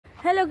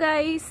Hello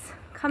guys,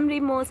 खम्री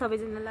म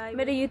सबैजनालाई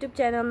मेरो युट्युब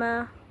च्यानलमा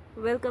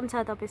वेलकम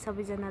छ तपाई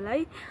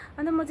सबैजनालाई।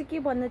 अनि म चाहिँ के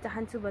भन्न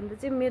चाहन्छु भन्दा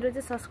चाहिँ मेरो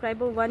चाहिँ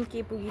सब्स्क्राइबर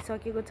 1K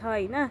पुगिसकेको छ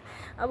हैन।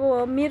 अब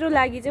मेरो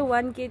लागि चाहिँ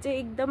 1K चाहिँ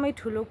एकदमै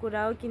ठुलो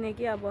कुरा हो,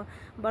 किनकि अब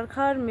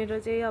भर्खर मेरो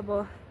चाहिँ अब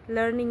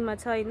लर्निङमा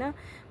छ हैन,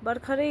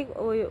 भर्खरै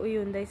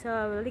उयो हुँदैछ,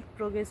 अलिक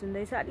प्रोग्रेस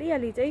हुँदैछ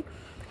अलिअलि चाहिँ।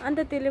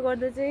 अन्त त्यसले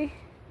गर्दा चाहिँ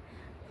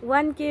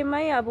 1K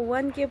मै अब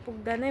 1K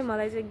पुग्दा नै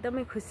मलाई चाहिँ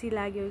एकदमै खुसी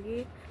लाग्यो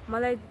कि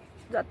मलाई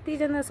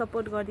जतिजना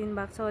सपोर्ट गरिदिनु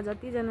भएको छ,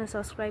 जतिजना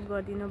सब्स्क्राइब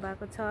गरिदिनु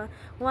भएको छ,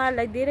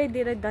 उहाँहरूलाई धेरै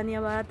धेरै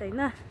धन्यवाद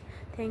हैन।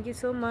 Thank you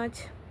so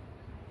much.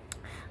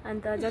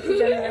 अन्त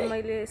जतिजनालाई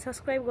मैले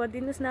सब्स्क्राइब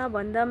गरिदिनुस् न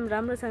भन्दा पनि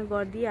राम्रोसँग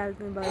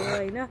गरिदिइहाल्नु भयो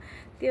हैन।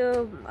 त्यो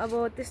अब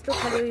त्यस्तो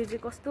खाले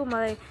चाहिँ कस्तो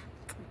मलाई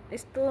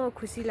यस्तो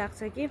खुसी लाग्छ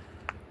कि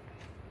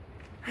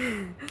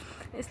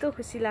यस्तो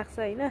खुसी लाग्छ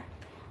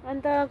हैन।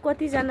 अन्त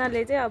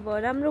कतिजनाले चाहिँ अब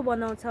राम्रो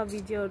बनाउँछ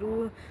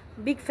भिडियोहरू,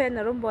 बिग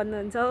फ्यानहरू पनि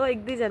भन्नुहुन्छ हो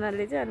एक दुई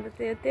जनाले चाहिँ।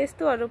 अन्त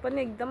त्यस्तोहरू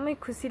पनि एकदमै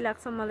खुसी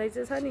लाग्छ मलाई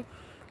चाहिँ छ नि।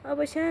 अब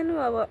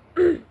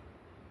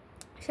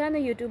सानो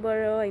युट्युबर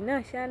हो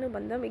हैन, सानो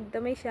भन्दा पनि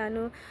एकदमै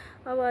सानो,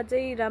 अब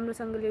अझै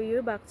राम्रोसँगले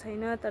उयो भएको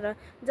छैन, तर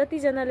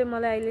जतिजनाले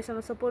मलाई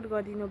अहिलेसम्म सपोर्ट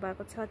गरिदिनु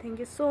भएको छ, थ्याङ्क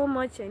यू सो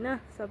मच हैन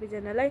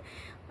सबैजनालाई।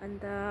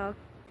 अन्त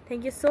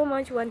thank you so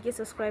much 1K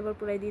subscriber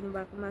पुऱ्याइदिनु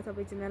भएकोमा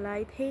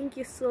सबैजनालाई थ्याङ्क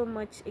यू सो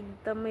मच।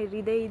 एकदमै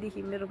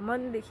हृदयदेखि मेरो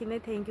मनदेखि नै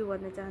थ्याङ्क यू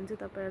भन्न चाहन्छु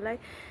तपाईहरुलाई।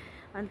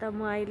 अन्त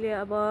म अहिले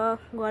अब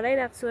घर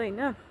आइरहेको छु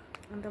हैन।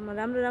 अन्त म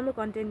राम्रो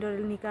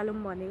कन्टेन्टहरु निकालौँ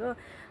भनेको,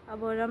 अब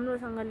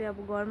राम्रोसँगले अब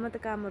घरमा त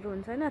कामहरु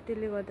हुन्छ हैन,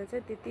 त्यसले गर्दा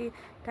चाहिँ त्यति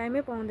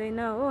टाइमै पाउँदैन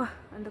हो।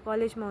 अन्त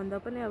कलेजमा हुँदा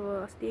पनि अब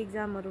अस्ति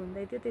एक्जामहरु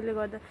हुँदै थियो, त्यसले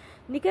गर्दा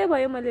निकै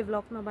भयो मैले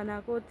भ्लग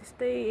नबनाएको,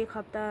 त्यस्तै एक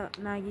हप्ता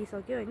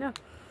नागिसक्यो हैन।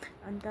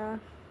 अन्त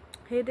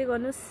हेर्दै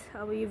गर्नुस्,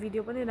 अब यो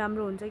भिडियो पनि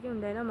राम्रो हुन्छ कि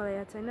हुँदैन मलाई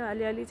याद छैन,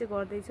 अलिअलि चाहिँ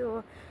गर्दैछु हो।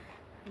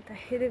 अन्त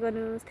हेर्दै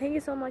गर्नुस्, thank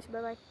you so much,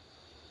 bye bye.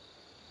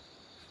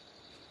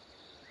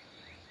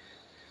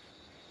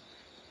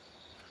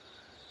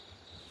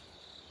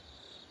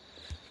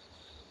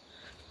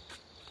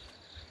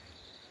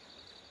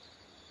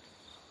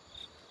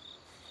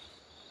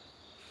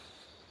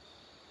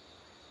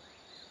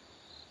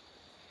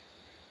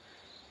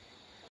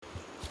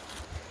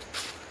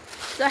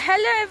 So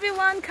hello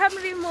everyone,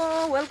 खम्री म,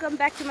 welcome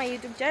back to my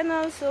YouTube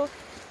channel. So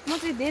म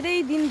चाहिँ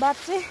धेरै दिन बाद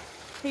चाहिँ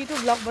युट्युब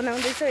भ्लग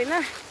बनाउँदैछु हैन।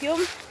 त्यो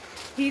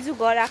हिजो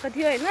घर आएको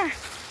थियो हैन,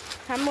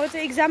 हाम्रो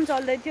चाहिँ एक्जाम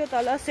चल्दै थियो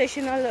तल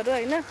सेसनलहरु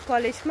हैन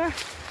कलेजमा,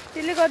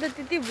 त्यसले गर्दा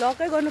त्यति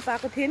भ्लगै गर्नु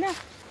पाएको थिएन।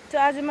 सो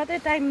आज मात्रै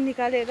टाइम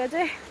निकालेर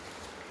चाहिँ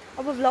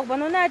अब भ्लग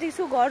बनाउन आँटेको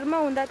छु। घरमा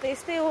हुँदा त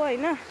यस्तै हो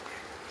हैन।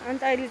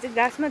 अन्त अहिले चाहिँ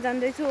गाछमा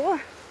जाँदैछु हो,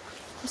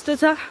 यस्तो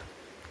छ।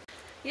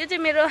 यो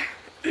चाहिँ मेरो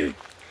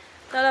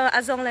तर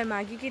आजङलाई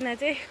मागिकिन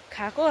चाहिँ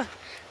खाएको,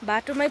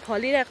 बाटोमै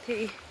फलिरहेको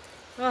थिएँ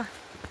हो।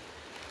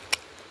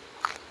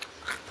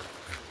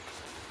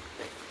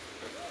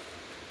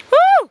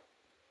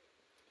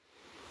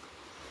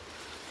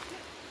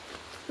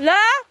 ल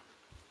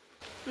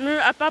मेरो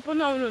आपा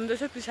पनि आउनु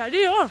हुँदैछ पछाडि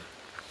हो,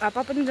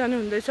 आपा पनि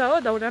जानु हुँदैछ हो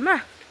दौरामा।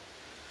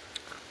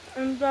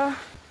 अन्त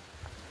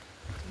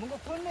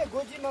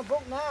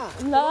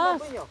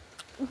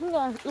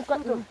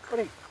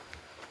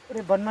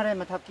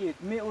बनमारामा थाकी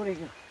मे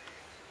ओरेको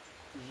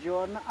यो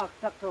न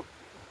अक्टक तो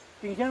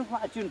पिंजन को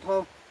अचुन थो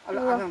अल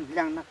आगम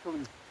ल्याङ नक्को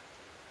नि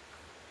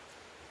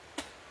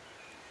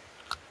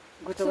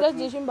गोतो सुरज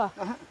जेसिम बा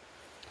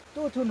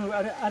तो थुनु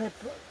अरे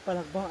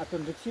पलक बा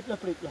अतुन रिसिप ल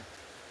प्रिट ला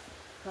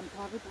कम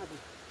थाबे थाबे।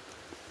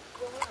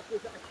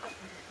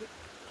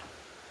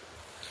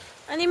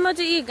 अनि म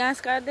चाहिँ यी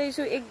घाँस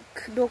काट्दैछु, एक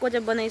डोको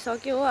चाहिँ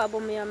बनाइसक्यो हो। अब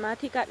म यहाँ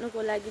माथि काट्नुको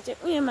लागि चाहिँ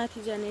उयो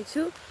माथि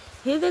जानेछु,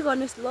 हेर्दै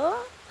गर्नुस्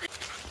ल।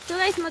 सो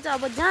गाइस म चाहिँ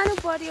अब जानु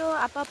पर्यो,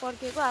 आपा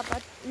पर्खेको, आपा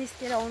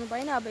निस्केर आउनु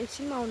भएन, अब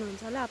एकछिनमा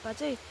आउनुहुन्छ होला आपा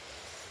चाहिँ।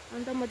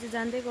 अन्त म चाहिँ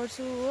जाँदै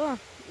गर्छु हो।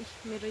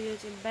 मेरो यो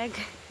चाहिँ ब्याग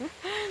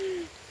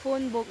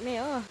फोन बोक्ने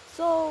हो।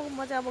 सो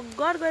म चाहिँ अब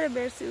घर गएर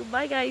भेट्छु,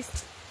 बाई गाइस।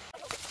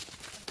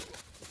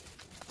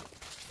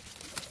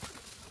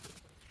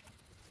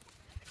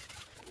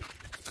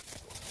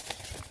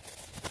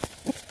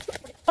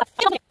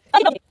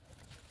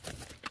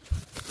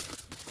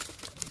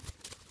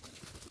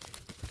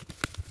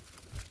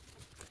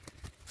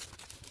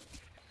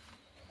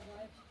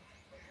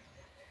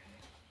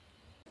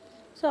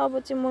 सो अब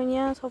चाहिँ म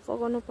यहाँ सफा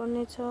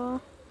गर्नुपर्ने छ।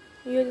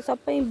 यो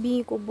सबै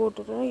बीको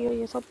बोटहरू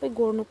यो सबै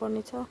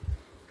गोड्नुपर्ने छ।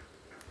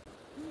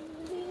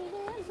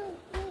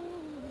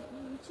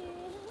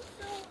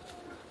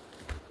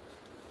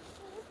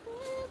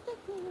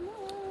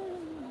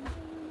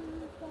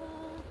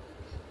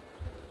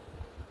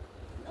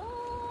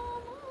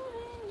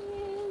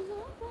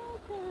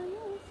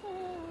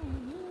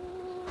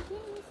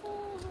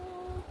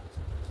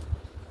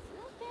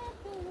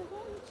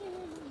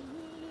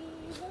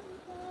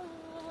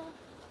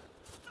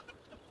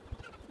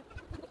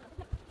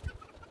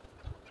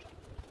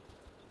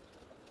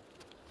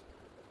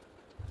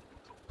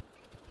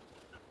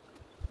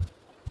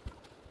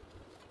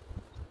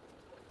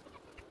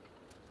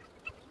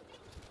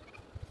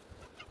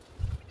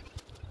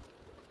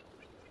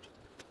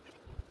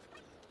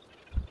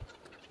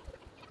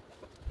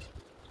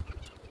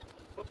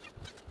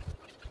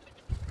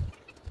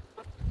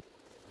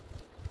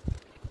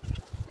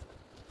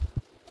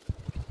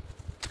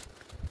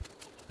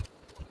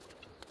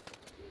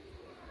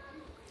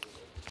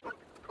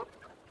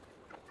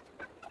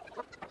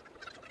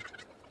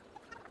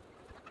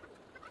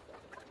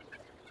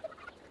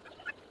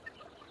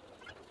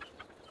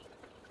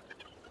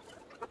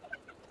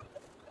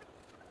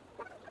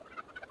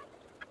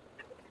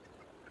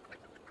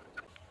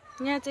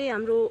 यहाँ चाहिँ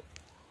हाम्रो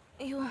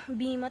यो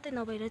बिही मात्रै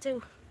नभएर चाहिँ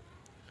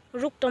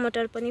रुख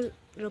टमाटर पनि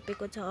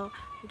रोपेको छ,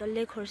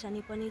 डल्ले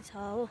खोर्सानी पनि छ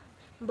हो,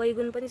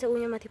 बैगुन पनि छ,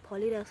 उयो माथि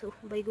फलिरहेको छ,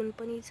 बैगुन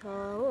पनि छ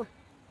हो।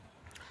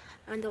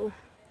 अन्त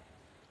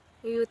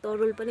यो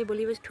तरुल पनि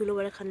भोलि बसी ठुलो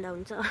भएर खन्दा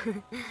हुन्छ।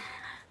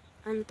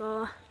 अन्त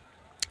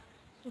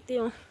त्यही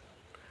हो।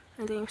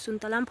 अन्त यहाँ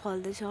सुन्तला पनि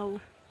फल्दैछ हो,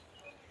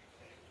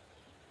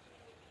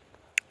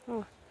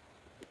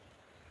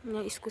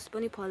 यहाँ इस्कुस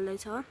पनि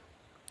फल्दैछ।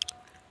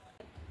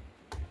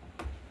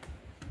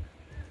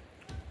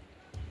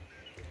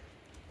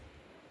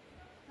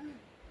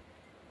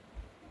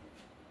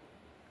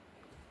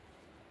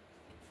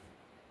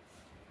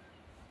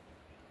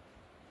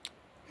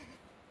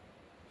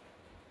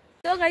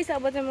 तो गाइस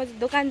अब चाहिँ म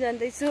दोकान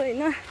जाँदैछु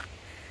हैन,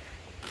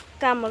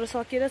 कामहरु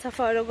सकेर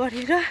सफाहरू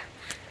गरेर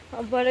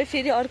अब भरे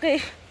फेरि अर्कै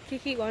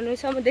के गर्नु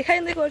छ म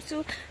देखाइँदै गर्छु।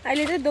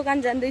 अहिले चाहिँ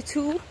दोकान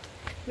जाँदैछु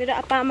मेरो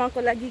आप्पा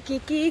आमाको लागि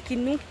के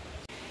किन्नु।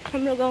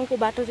 हाम्रो गाउँको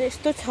बाटो चाहिँ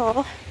यस्तो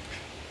छ।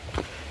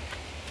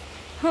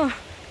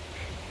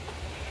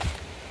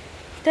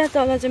 त्यहाँ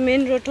तल चाहिँ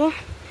मेन रोड हो,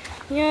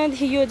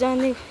 यहाँदेखि यो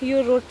जाने यो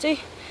रोड चाहिँ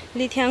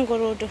लिथ्याङको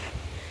रोड हो,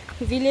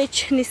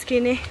 भिलेज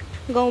निस्किने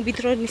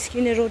गाउँभित्र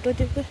निस्किने रोड हो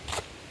त्यो।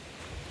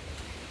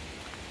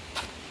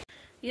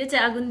 यो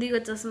चाहिँ आगुन्दीको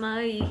चस्मा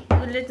है,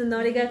 उसले त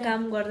नरेगा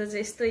काम गर्दा चाहिँ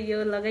यस्तो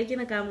यो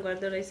लगाइकन काम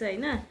गर्दो रहेछ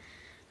हैन।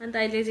 अन्त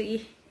अहिले चाहिँ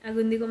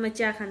आगुन्दीकोमा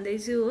चिया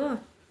खाँदैछु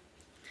हो,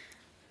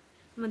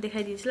 म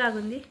देखाइदिन्छु ल।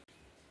 आगुन्दी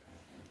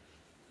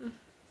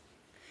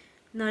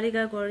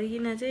नरेगा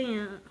गरिकन चाहिँ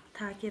यहाँ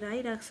थाकेर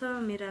आइरहेको छ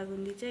मेरो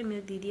आगुन्दी चाहिँ,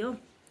 मेरो दिदी हो।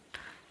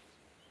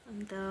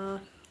 अन्त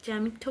चिया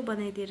मिठो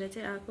बनाइदिएर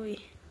चाहिँ आएको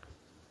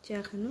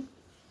चिया खानु।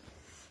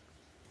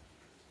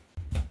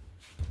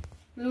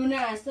 लुना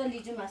हाँस्छ,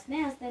 लिजु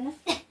हाँस्नै हाँस्दैन।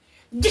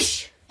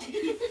 डिश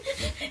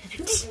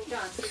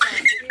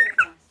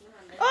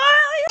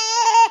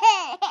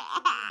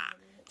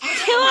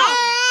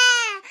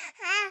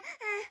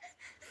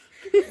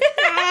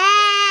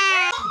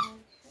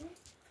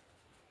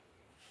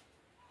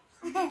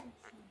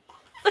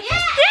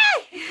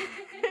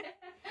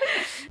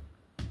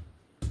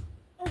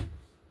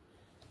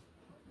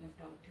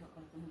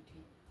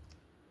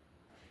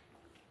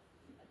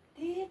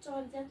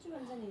चल जान्छु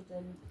भन्छ नि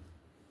चल।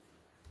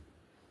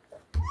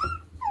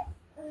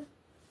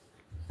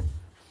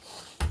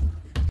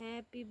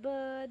 Happy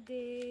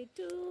birthday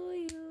to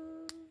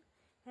you,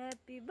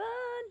 happy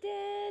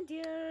birthday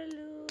dear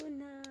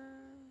Luna,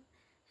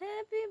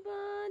 happy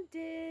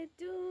birthday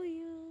to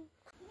you.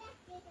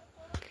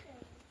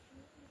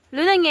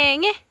 Luna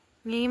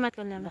nghe mặt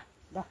còn làm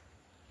Đó.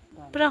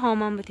 Bữa hôm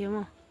mà thiếu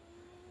mà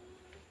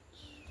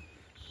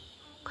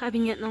khai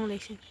bình nhận nông lấy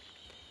xin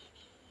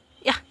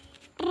ya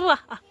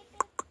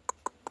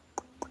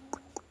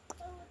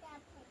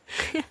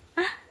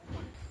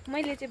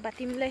मैले चाहिँ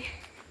बातिमलाई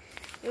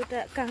एउटा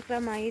काँक्रा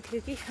मागेको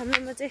थियो कि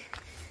हाम्रोमा चाहिँ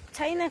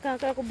छैन,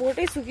 काँक्राको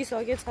बोटै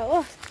सुकिसकेको छ हो।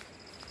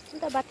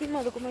 अन्त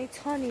बातिमहरुकोमै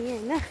छ नि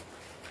हैन।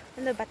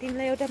 अन्त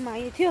बातिमलाई एउटा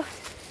मागेको थियो,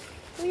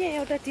 यहाँ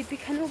एउटा टिपी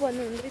खानु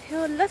भन्नुहुँदै थियो।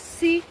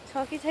 लस्सी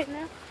छ कि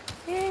छैन,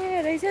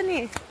 ए रहेछ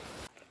नि।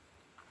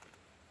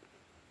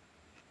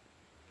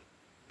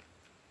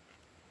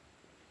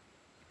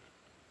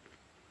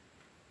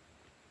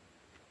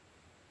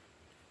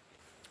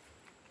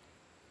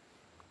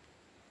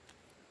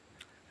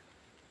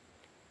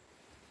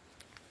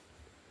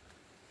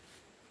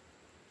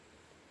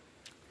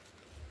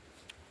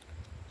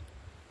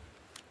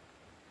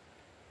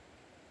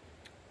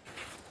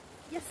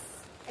 Yes,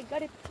 I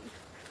got it.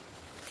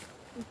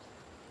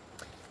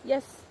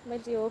 Yes,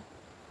 मैले यो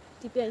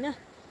टिपे हैन,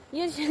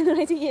 यो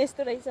चाहिँ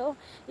यस्तो रहेछ हो।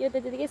 यो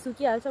त त्यतिकै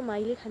सुकिहाल्छ,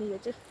 मैले खाने यो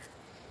चाहिँ।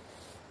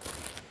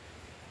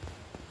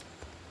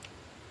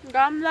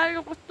 घाम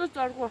लाग्यो कस्तो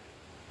चर्को।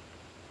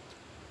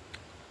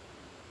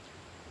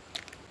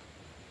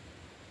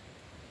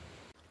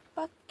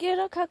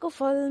 पक्केर खाएको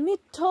फल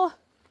मिठो,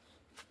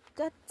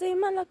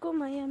 कच्चैमा लगाएको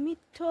माया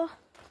मिठो,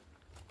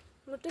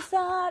 मुटु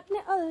साट्ने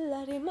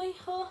अल्लारेमै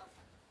हो,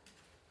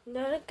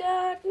 डर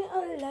काट्ने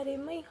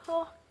अल्लारेमै हो।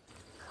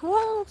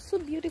 Wow, so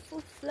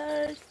beautiful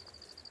flowers.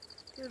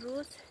 The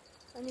rose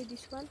and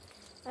this one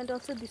and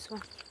also this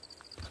one.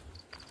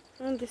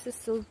 And this is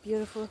so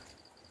beautiful.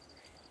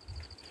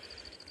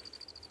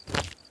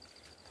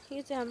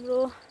 यो चाहिँ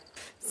हाम्रो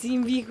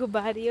सिमीको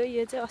बारी हो।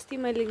 यो चाहिँ अस्ति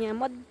मैले यहाँ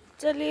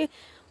मज्जाले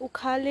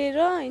उखालेर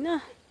हैन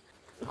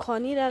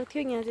खनिरहेको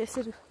थियो। यहाँ चाहिँ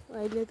यसरी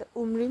अहिले त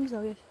उम्रिम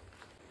सक्यो।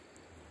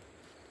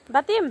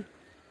 बातिम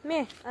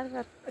मे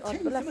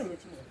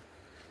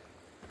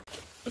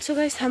सो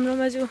गाइस,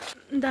 हाम्रोमा जो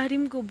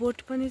दारिमको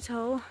बोट पनि छ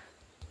हो।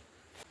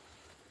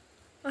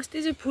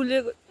 अस्ति चाहिँ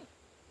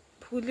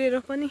फुलेर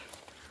पनि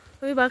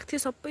उयो भएको थियो,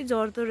 सबै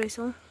झर्दो रहेछ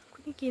हौ।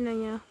 कुनै किन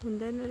यहाँ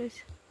हुँदैन रहेछ।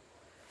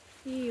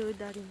 यो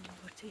दारिमको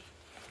बोट चाहिँ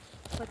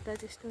पत्ता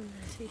जस्तो हुँदो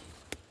रहेछ।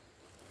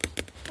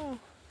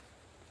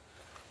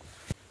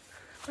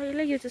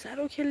 पहिला यो चाहिँ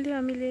साह्रो खेल्थ्यो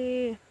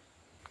हामीले।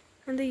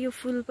 अन्त यो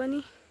फुल पनि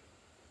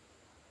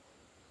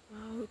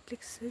wow, it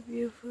looks so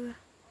beautiful.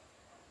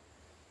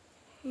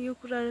 यो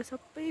कुराहरु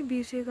सबै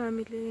बिर्सेको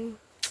हामीले।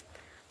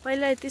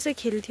 पहिला त्यसै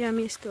खेल्थ्यौँ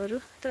हामी यस्तोहरू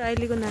तर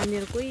अहिलेको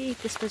नानीहरू कोही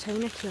त्यस्तो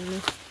छैन खेल्ने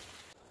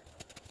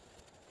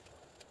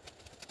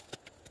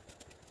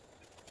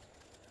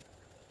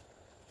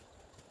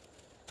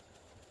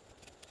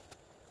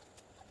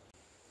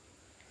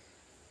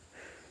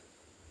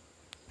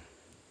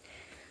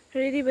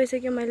रेडी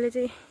भइसक्यो मैले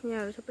चाहिँ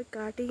यहाँहरू सबै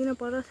काटिकन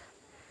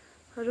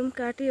परतहरू पनि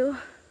काट्यो हो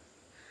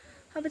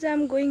अब चाहिँ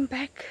आम गोइङ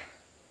ब्याक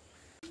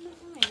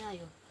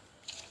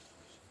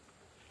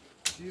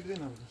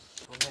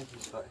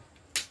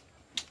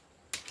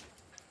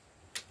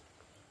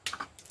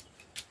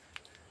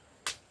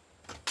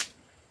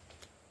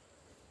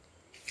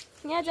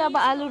यहाँ चाहिँ अब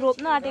आलु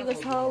रोप्न आँटेको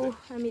छ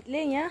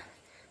हामीले यहाँ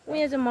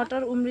चाहिँ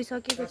मटर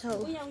उम्रिसकेको छ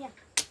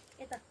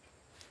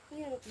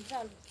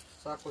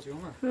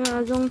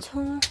जाउँ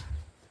छौँ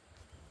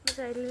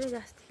अहिले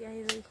जास्ती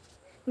आइरह्यो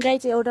गाई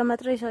चाहिँ एउटा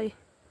मात्रै छ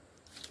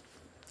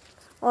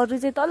अरू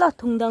चाहिँ तल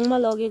थुङदाङमा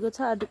लगेको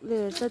छ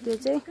आडुकले हेर्छ त्यो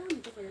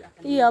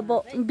चाहिँ अब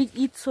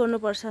ईद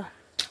सोर्नुपर्छ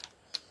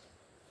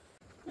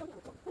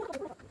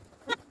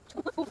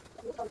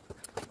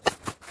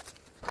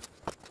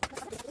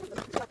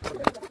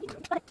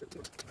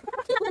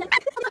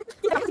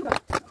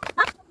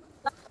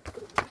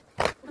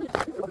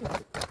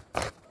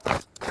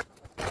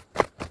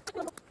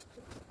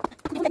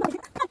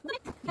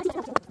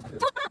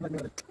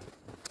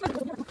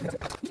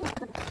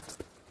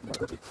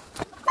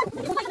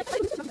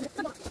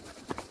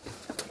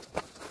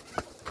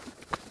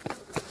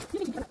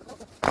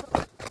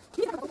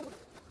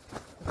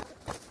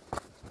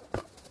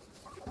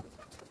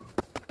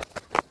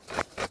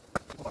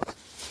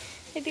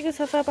यतिको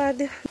सफा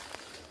पारिदियो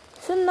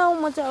सुन्नु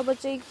म चाहिँ अब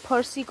चाहिँ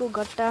फर्सीको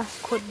गट्टा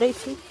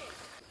खोज्दैछु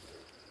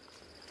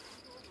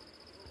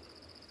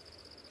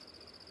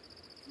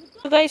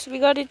guys we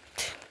got it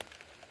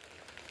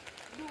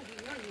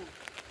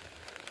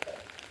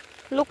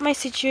look my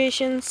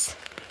situations